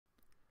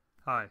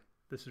Hi,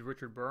 this is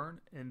Richard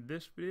Byrne. In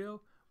this video,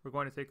 we're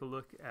going to take a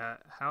look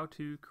at how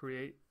to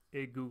create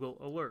a Google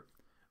alert,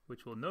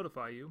 which will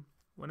notify you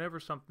whenever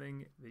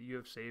something that you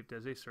have saved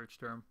as a search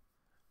term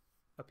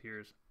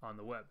appears on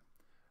the web.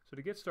 So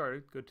to get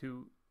started, go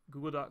to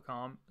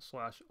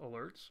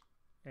google.com/alerts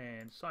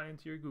and sign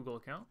into your Google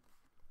account.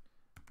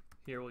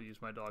 Here we'll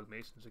use my dog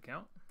Mason's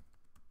account.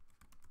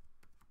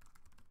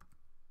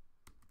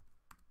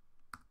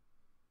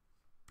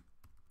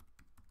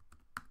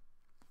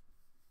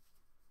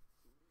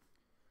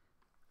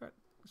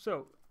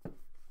 So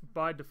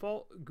by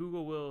default,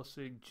 Google will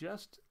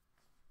suggest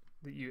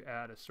that you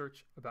add a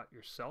search about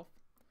yourself.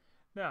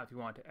 Now, if you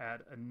want to add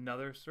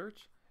another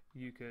search,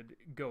 you could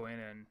go in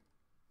and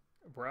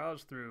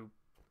browse through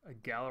a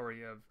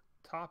gallery of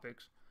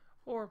topics,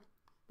 or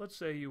let's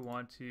say you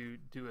want to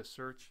do a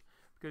search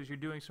because you're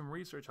doing some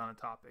research on a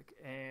topic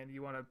and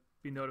you want to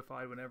be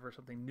notified whenever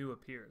something new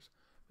appears.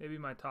 Maybe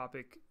my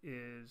topic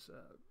is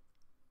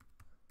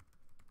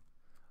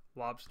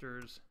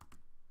lobsters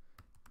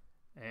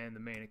and the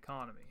Maine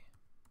economy.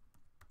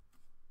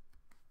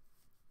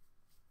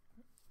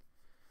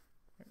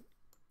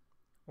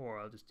 Or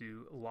I'll just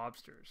do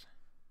lobsters.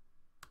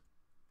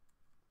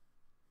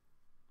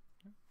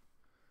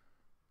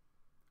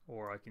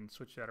 Or I can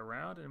switch that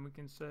around and we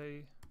can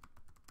say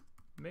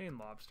Maine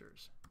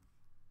lobsters.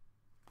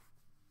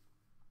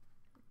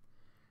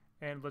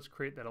 And let's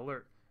create that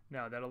alert.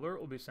 Now that alert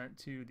will be sent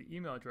to the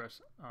email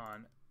address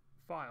on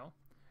file,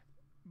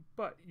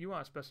 but you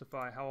want to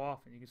specify how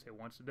often. You can say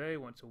once a day,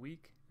 once a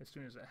week, as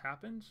soon as it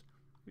happens.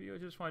 You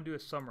just want to do a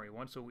summary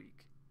once a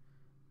week.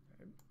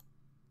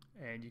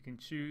 And you can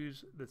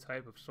choose the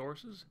type of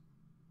sources.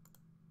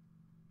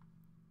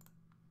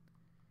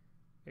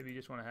 Maybe you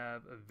just want to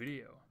have a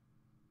video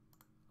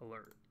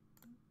alert.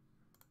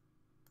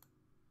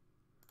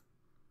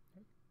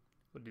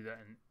 We'll do that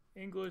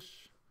in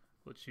English.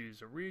 We'll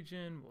choose a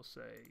region. We'll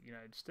say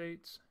United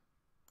States.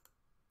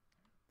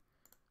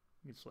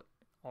 You can select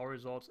all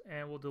results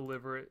and we'll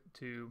deliver it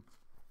to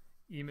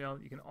email.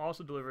 You can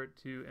also deliver it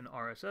to an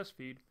RSS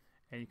feed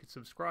and you can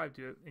subscribe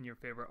to it in your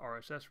favorite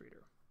RSS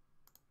reader.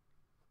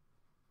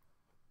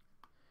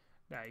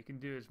 Now you can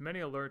do as many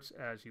alerts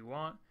as you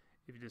want.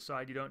 If you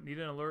decide you don't need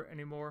an alert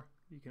anymore,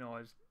 you can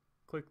always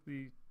click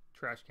the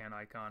trash can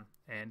icon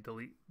and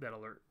delete that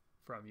alert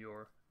from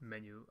your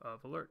menu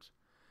of alerts.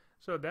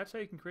 So that's how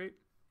you can create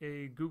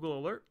a Google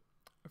alert.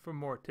 For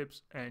more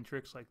tips and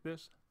tricks like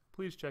this,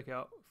 please check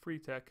out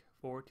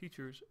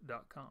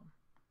freetechforteachers.com.